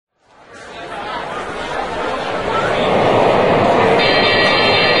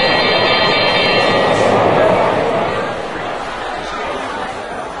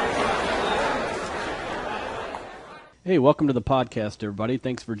welcome to the podcast, everybody.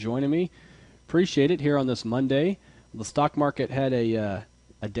 Thanks for joining me. Appreciate it here on this Monday. The stock market had a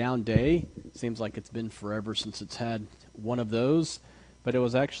down day. Seems like it's been forever since it's had one of those, but it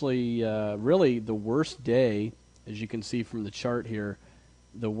was actually really the worst day, as you can see from the chart here,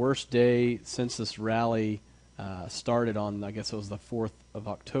 the worst day since this rally started on, I guess it was the 4th of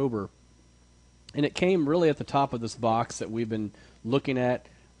October. And it came really at the top of this box that we've been looking at,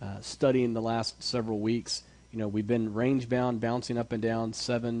 studying the last several weeks. You know, we've been range-bound, bouncing up and down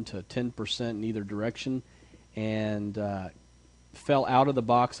 7 to 10% in either direction, and fell out of the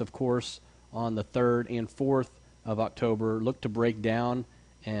box, of course, on the 3rd and 4th of October, looked to break down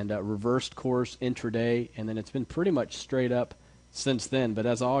and reversed course intraday, and then it's been pretty much straight up since then. But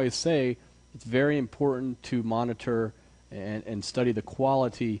as I always say, it's very important to monitor and study the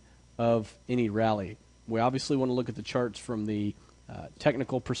quality of any rally. We obviously want to look at the charts from the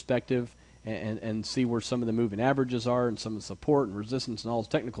technical perspective and see where some of the moving averages are and some of the support and resistance and all those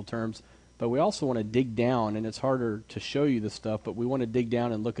technical terms. But we also want to dig down, and it's harder to show you this stuff, but we want to dig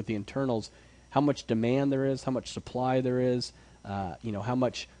down and look at the internals, how much demand there is, how much supply there is, how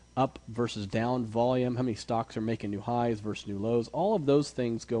much up versus down volume, how many stocks are making new highs versus new lows. All of those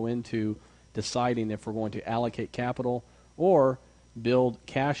things go into deciding if we're going to allocate capital or build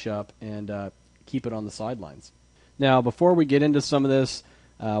cash up and keep it on the sidelines. Now, before we get into some of this,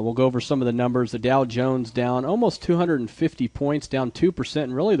 we'll go over some of the numbers. The Dow Jones down almost 250 points, down 2%,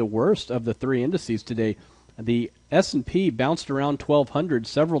 and really the worst of the three indices today. The S&P bounced around 1,200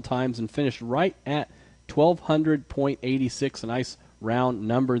 several times and finished right at 1,200.86, a nice round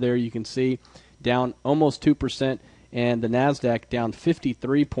number there you can see, down almost 2%, and the NASDAQ down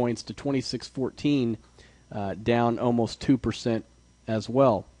 53 points to 2614, down almost 2% as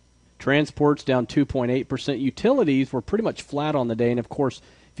well. Transports down 2.8%. Utilities were pretty much flat on the day. And, of course,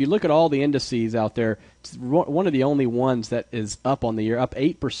 if you look at all the indices out there, it's one of the only ones that is up on the year, up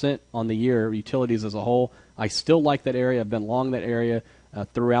 8% on the year, utilities as a whole. I still like that area. I've been long that area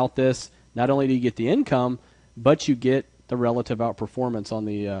throughout this. Not only do you get the income, but you get the relative outperformance on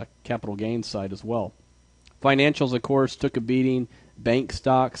the capital gains side as well. Financials, of course, took a beating. Bank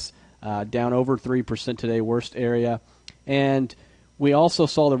stocks down over 3% today, worst area. And we also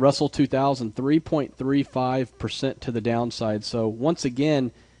saw the Russell 2000 3.35% to the downside. So once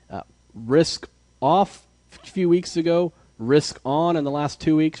again, risk off a few weeks ago, risk on in the last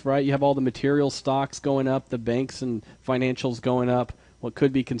 2 weeks, right? You have all the material stocks going up, the banks and financials going up, what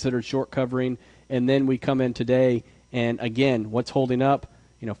could be considered short covering. And then we come in today, and again, what's holding up?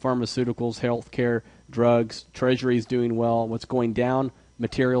 Pharmaceuticals, healthcare, drugs, treasuries doing well. What's going down?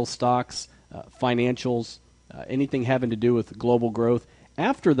 Material stocks, financials, anything having to do with global growth.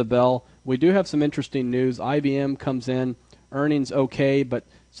 After the bell, we do have some interesting news. IBM comes in, earnings okay, but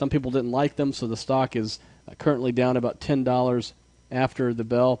some people didn't like them, so the stock is currently down about $10 after the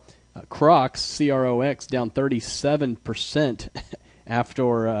bell. Crocs, C-R-O-X, down 37%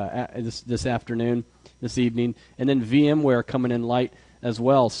 after this afternoon, this evening. And then VMware coming in light as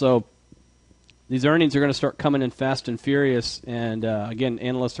well. So these earnings are going to start coming in fast and furious, and again,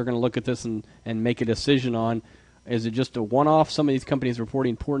 analysts are going to look at this and make a decision on, is it just a one-off, some of these companies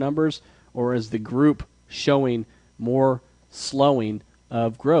reporting poor numbers, or is the group showing more slowing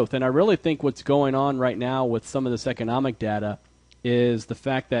of growth? And I really think what's going on right now with some of this economic data is the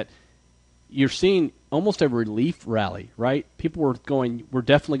fact that you're seeing almost a relief rally, right? People we're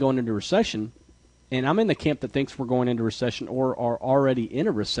definitely going into recession, and I'm in the camp that thinks we're going into recession or are already in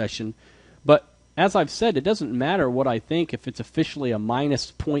a recession, but as I've said, it doesn't matter what I think if it's officially a minus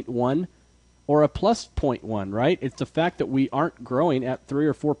 0.1 or a plus 0.1, right? It's the fact that we aren't growing at 3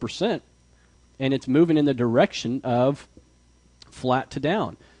 or 4%, and it's moving in the direction of flat to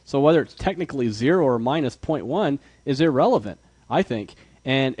down. So whether it's technically 0 or minus 0.1 is irrelevant, I think.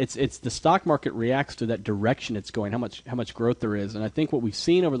 And it's the stock market reacts to that direction it's going, how much growth there is. And I think what we've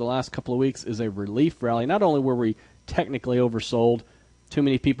seen over the last couple of weeks is a relief rally. Not only were we technically oversold, too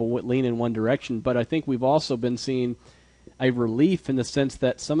many people would lean in one direction, but I think we've also been seeing a relief in the sense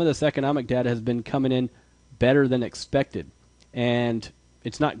that some of this economic data has been coming in better than expected. And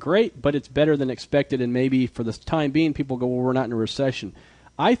it's not great, but it's better than expected, and maybe for the time being, people go, well, we're not in a recession.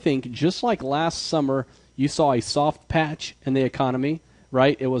 I think just like last summer, you saw a soft patch in the economy,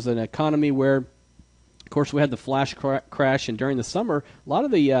 right? It was an economy where, of course, we had the flash crash, and during the summer, a lot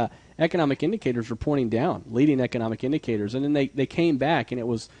of the economic indicators were pointing down, leading economic indicators, and then they came back, and it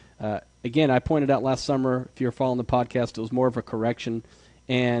was, again, I pointed out last summer, if you're following the podcast, it was more of a correction,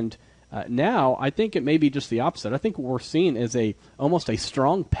 and now I think it may be just the opposite. I think what we're seeing is almost a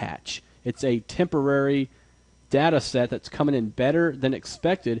strong patch. It's a temporary data set that's coming in better than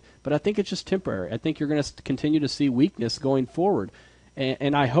expected, but I think it's just temporary. I think you're going to continue to see weakness going forward.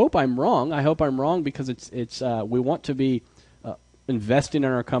 And I hope I'm wrong. I hope I'm wrong because we want to be investing in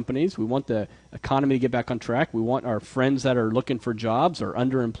our companies. We want the economy to get back on track. We want our friends that are looking for jobs or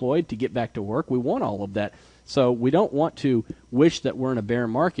underemployed to get back to work. We want all of that. So we don't want to wish that we're in a bear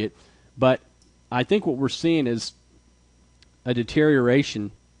market, but I think what we're seeing is a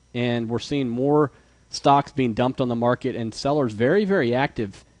deterioration, and we're seeing more stocks being dumped on the market and sellers very, very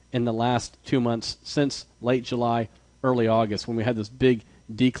active in the last 2 months since late July, early August, when we had this big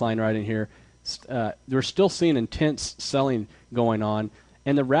decline right in here. We're still seeing intense selling going on,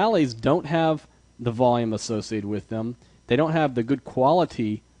 and the rallies don't have the volume associated with them. They don't have the good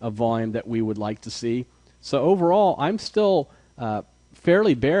quality of volume that we would like to see. So overall, I'm still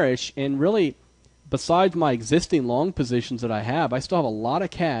fairly bearish, and really, besides my existing long positions that I still have a lot of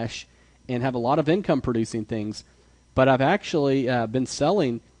cash and have a lot of income-producing things. But I've actually been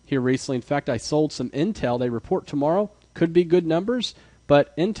selling here recently. In fact, I sold some Intel. They report tomorrow. Could be good numbers,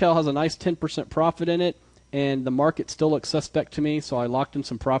 but Intel has a nice 10% profit in it, and the market still looks suspect to me, so I locked in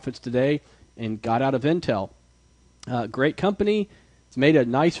some profits today and got out of Intel. Great company. It's made a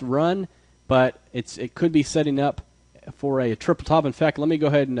nice run, but it could be setting up for a triple top. In fact, let me go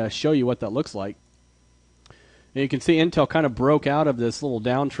ahead and show you what that looks like. And you can see Intel kind of broke out of this little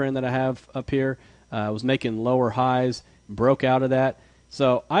downtrend that I have up here. It was making lower highs, broke out of that.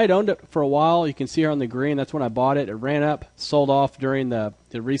 So I had owned it for a while. You can see here on the green, that's when I bought it. It ran up, sold off during the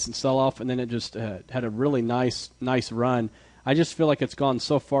recent sell-off, and then it just had a really nice run. I just feel like it's gone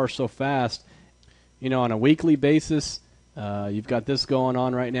so far so fast. You know, on a weekly basis, you've got this going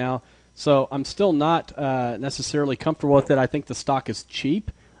on right now. So I'm still not necessarily comfortable with it. I think the stock is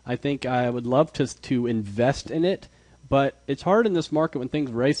cheap. I think I would love to invest in it, but it's hard in this market when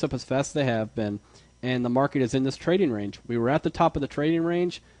things race up as fast as they have been, and the market is in this trading range. We were at the top of the trading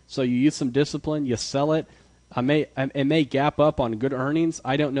range, so you use some discipline, you sell it. It may gap up on good earnings.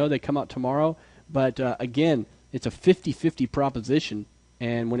 I don't know. They come out tomorrow, but again, it's a 50-50 proposition,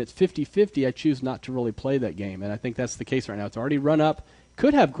 and when it's 50-50, I choose not to really play that game, and I think that's the case right now. It's already run up,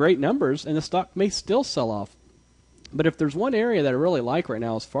 could have great numbers, and the stock may still sell off. But if there's one area that I really like right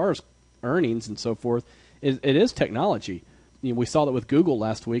now as far as earnings and so forth, it is technology. You know, we saw that with Google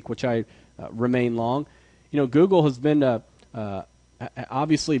last week, which I remain long. You know, Google has been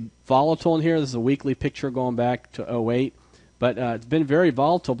obviously volatile in here. This is a weekly picture going back to 2008. But it's been very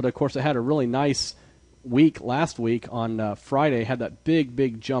volatile. But, of course, it had a really nice week last week on Friday. Had that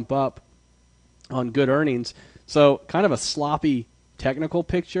big jump up on good earnings. So kind of a sloppy technical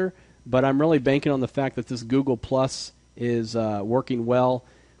picture. But I'm really banking on the fact that this Google Plus is working well.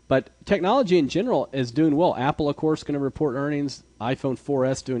 But technology in general is doing well. Apple, of course, going to report earnings. iPhone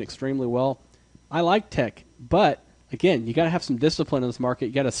 4S doing extremely well. I like tech. But, again, you got to have some discipline in this market.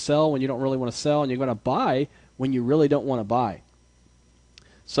 You got to sell when you don't really want to sell, and you're going to buy when you really don't want to buy.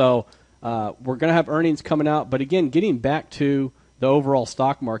 So we're going to have earnings coming out. But, again, getting back to the overall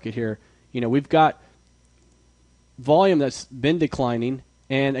stock market here, you know, we've got volume that's been declining.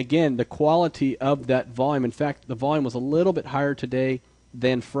 And, again, the quality of that volume, in fact, the volume was a little bit higher today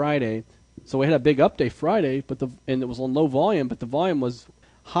than Friday. So we had a big update Friday, and it was on low volume, but the volume was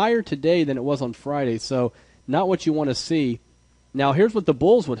higher today than it was on Friday. So not what you want to see. Now, here's what the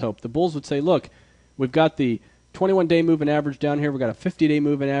bulls would hope. The bulls would say, look, we've got the 21-day moving average down here. We've got a 50-day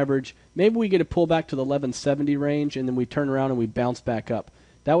moving average. Maybe we get a pullback to the 1170 range, and then we turn around and we bounce back up.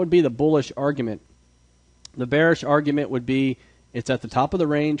 That would be the bullish argument. The bearish argument would be, it's at the top of the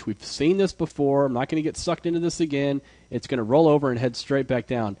range. We've seen this before. I'm not going to get sucked into this again. It's going to roll over and head straight back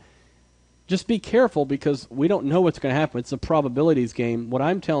down. Just be careful because we don't know what's going to happen. It's a probabilities game. What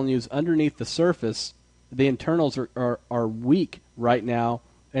I'm telling you is underneath the surface, the internals are weak right now.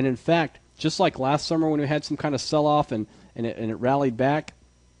 And, in fact, just like last summer when we had some kind of sell-off and it rallied back,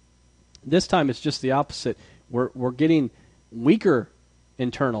 this time it's just the opposite. We're getting weaker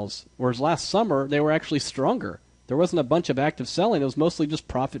internals, whereas last summer they were actually stronger. There wasn't a bunch of active selling. It was mostly just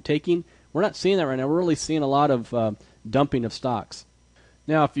profit-taking. We're not seeing that right now. We're really seeing a lot of dumping of stocks.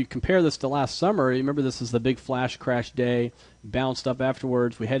 Now, if you compare this to last summer, remember this is the big flash crash day, bounced up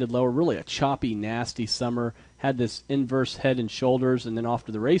afterwards. We headed lower, really a choppy, nasty summer, had this inverse head and shoulders, and then off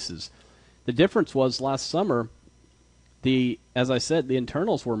to the races. The difference was last summer, as I said, the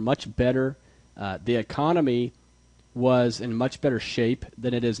internals were much better. The economy was in much better shape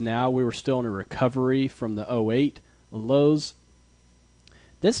than it is now. We were still in a recovery from the 2008 lows.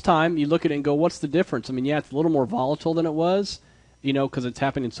 This time, you look at it and go, what's the difference? I mean, yeah, it's a little more volatile than it was, you know, because it's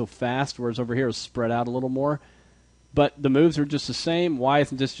happening so fast, whereas over here it's spread out a little more. But the moves are just the same. Why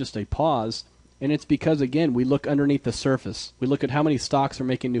isn't this just a pause? And it's because, again, we look underneath the surface. We look at how many stocks are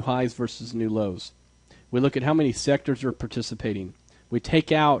making new highs versus new lows. We look at how many sectors are participating. We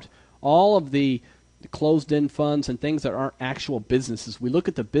take out all of the closed-in funds and things that aren't actual businesses. We look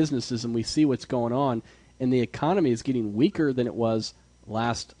at the businesses and we see what's going on, and the economy is getting weaker than it was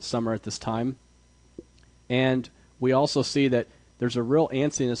last summer at this time. And we also see that there's a real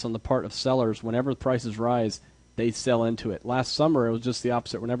antsiness on the part of sellers. Whenever the prices rise, they sell into it. Last summer, it was just the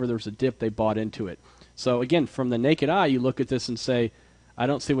opposite. Whenever there was a dip, they bought into it. So again, from the naked eye, you look at this and say, I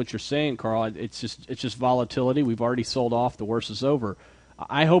don't see what you're saying, Carl. It's just volatility. We've already sold off. The worst is over.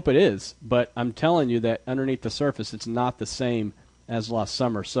 I hope it is, but I'm telling you that underneath the surface, it's not the same as last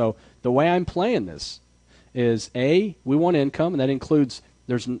summer. So the way I'm playing this is, A, we want income, and that includes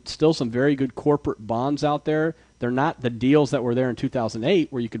there's still some very good corporate bonds out there. They're not the deals that were there in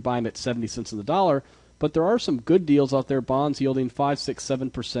 2008 where you could buy them at 70 cents on the dollar, but there are some good deals out there, bonds yielding 5, 6,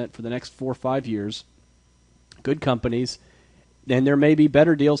 7% for the next 4 or 5 years, good companies, and there may be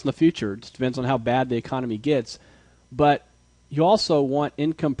better deals in the future. It just depends on how bad the economy gets. But you also want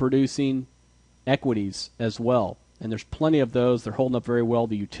income-producing equities as well, and there's plenty of those. They're holding up very well,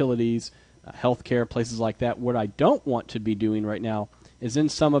 the utilities, healthcare, places like that. What I don't want to be doing right now is in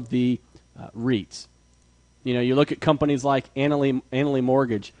some of the REITs. You know, you look at companies like Annaly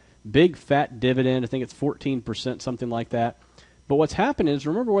Mortgage, big fat dividend. I think it's 14%, something like that. But what's happened is,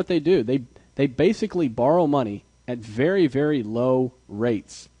 remember what they do. They basically borrow money at very, very low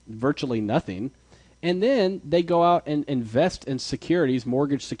rates, virtually nothing, and then they go out and invest in securities,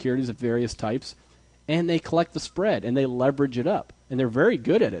 mortgage securities of various types, and they collect the spread and they leverage it up. And they're very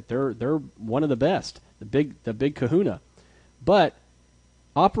good at it. They're one of the best, the big kahuna. But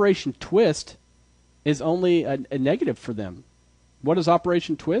Operation Twist is only a negative for them. What is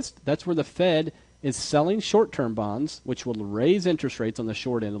Operation Twist? That's where the Fed is selling short-term bonds, which will raise interest rates on the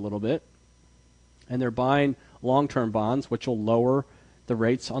short end a little bit, and they're buying long-term bonds, which will lower the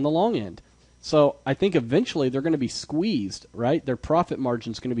rates on the long end. So I think eventually they're going to be squeezed, right? Their profit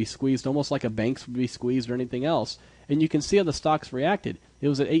margin is going to be squeezed almost like a bank's would be squeezed or anything else. And you can see how the stocks reacted. It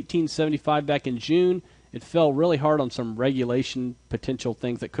was at 1875 back in June. It fell really hard on some regulation potential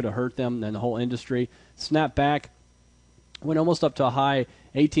things that could have hurt them and the whole industry. Snapped back, went almost up to a high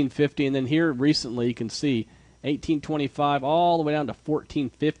 1850, and then here recently you can see 1825 all the way down to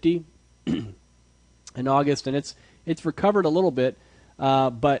 1450 in August, and it's recovered a little bit,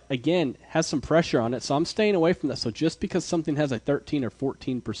 but again has some pressure on it. So I'm staying away from that. So just because something has a 13 or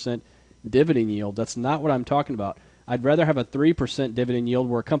 14% dividend yield, that's not what I'm talking about. I'd rather have a 3% dividend yield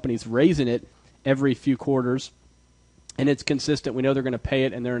where a company's raising it every few quarters, and it's consistent. We know they're going to pay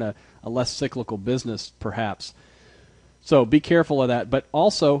it, and they're in a less cyclical business, perhaps. So be careful of that. But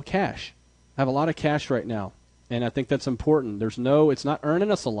also cash. I have a lot of cash right now, and I think that's important. It's not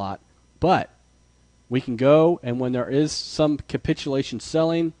earning us a lot, but we can go, and when there is some capitulation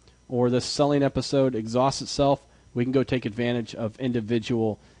selling or this selling episode exhausts itself, we can go take advantage of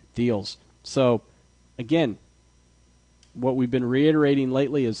individual deals. So, again, what we've been reiterating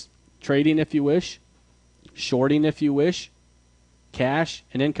lately is trading if you wish, shorting if you wish, cash,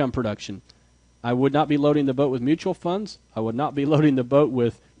 and income production. I would not be loading the boat with mutual funds. I would not be loading the boat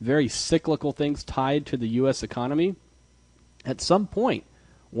with very cyclical things tied to the U.S. economy. At some point,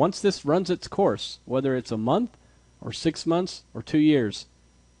 once this runs its course, whether it's a month or 6 months or 2 years,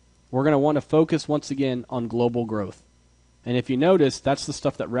 we're going to want to focus once again on global growth. And if you notice, that's the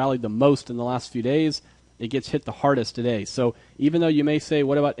stuff that rallied the most in the last few days. It gets hit the hardest today. So even though you may say,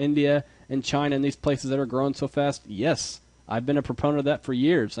 what about India and China and these places that are growing so fast? Yes, I've been a proponent of that for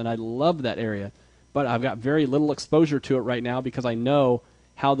years, and I love that area. But I've got very little exposure to it right now because I know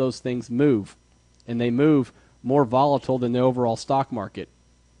how those things move. And they move more volatile than the overall stock market.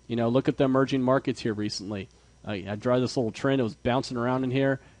 You know, look at the emerging markets here recently. I draw this little trend. It was bouncing around in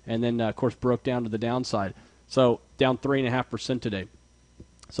here, and then, of course, broke down to the downside. So down 3.5% today.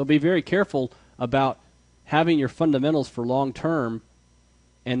 So be very careful about having your fundamentals for long term,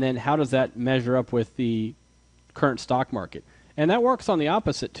 and then how does that measure up with the current stock market? And that works on the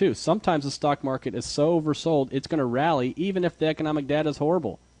opposite too. Sometimes the stock market is so oversold, it's going to rally even if the economic data is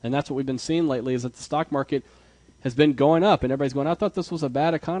horrible. And that's what we've been seeing lately, is that the stock market has been going up, and everybody's going, I thought this was a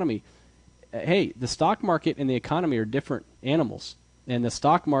bad economy. Hey, the stock market and the economy are different animals, and the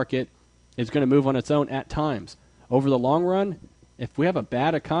stock market is going to move on its own at times. Over the long run, if we have a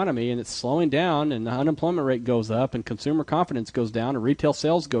bad economy and it's slowing down and the unemployment rate goes up and consumer confidence goes down and retail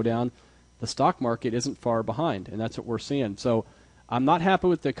sales go down, the stock market isn't far behind, and that's what we're seeing. So I'm not happy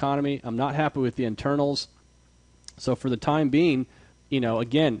with the economy. I'm not happy with the internals. So for the time being,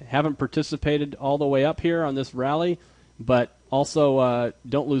 again, haven't participated all the way up here on this rally, but Also,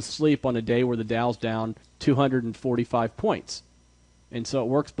 don't lose sleep on a day where the Dow's down 245 points. And so it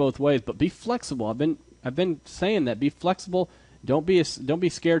works both ways. But be flexible. I've been saying that. Be flexible. Don't be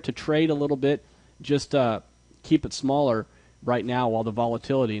scared to trade a little bit. Just keep it smaller right now while the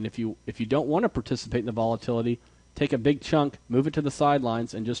volatility. And if you don't want to participate in the volatility, take a big chunk, move it to the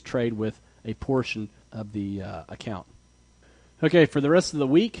sidelines, and just trade with a portion of the account. Okay, for the rest of the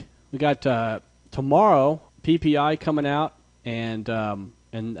week, we got tomorrow PPI coming out and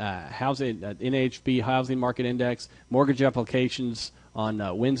housing NAHB housing market index, mortgage applications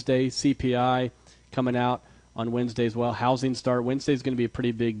on Wednesday, CPI coming out on Wednesday as well. Housing start Wednesday is going to be a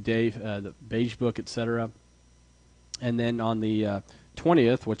pretty big day, the Beige Book, etc. And then on the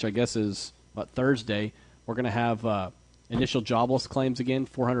 20th, which I guess is Thursday, we're going to have initial jobless claims again,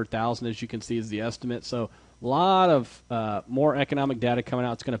 400,000 as you can see is the estimate. So a lot of more economic data coming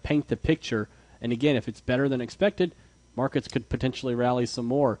out. It's going to paint the picture. And again, if it's better than expected, markets could potentially rally some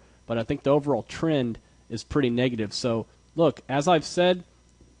more. But I think the overall trend is pretty negative. So look, as I've said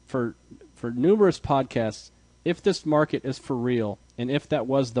for numerous podcasts, if this market is for real and if that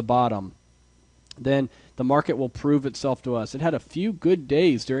was the bottom, then the market will prove itself to us. It had a few good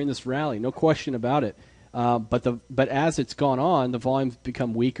days during this rally, no question about it. But as it's gone on, the volumes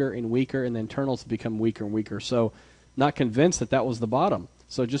become weaker and weaker, and the internals become weaker and weaker. So not convinced that was the bottom.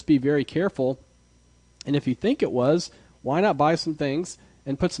 So just be very careful. And if you think it was, why not buy some things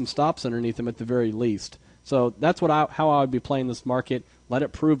and put some stops underneath them at the very least? So that's how I would be playing this market. Let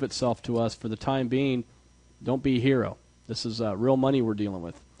it prove itself to us for the time being. Don't be a hero. This is real money we're dealing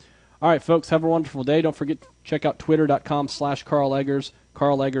with. All right, folks, have a wonderful day. Don't forget to check out twitter.com/Carl Eggers,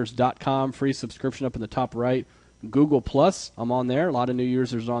 carleggers.com, free subscription up in the top right. Google Plus, I'm on there. A lot of new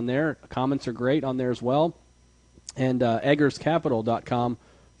users on there. Comments are great on there as well. And eggerscapital.com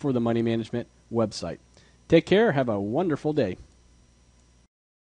for the money management website. Take care. Have a wonderful day.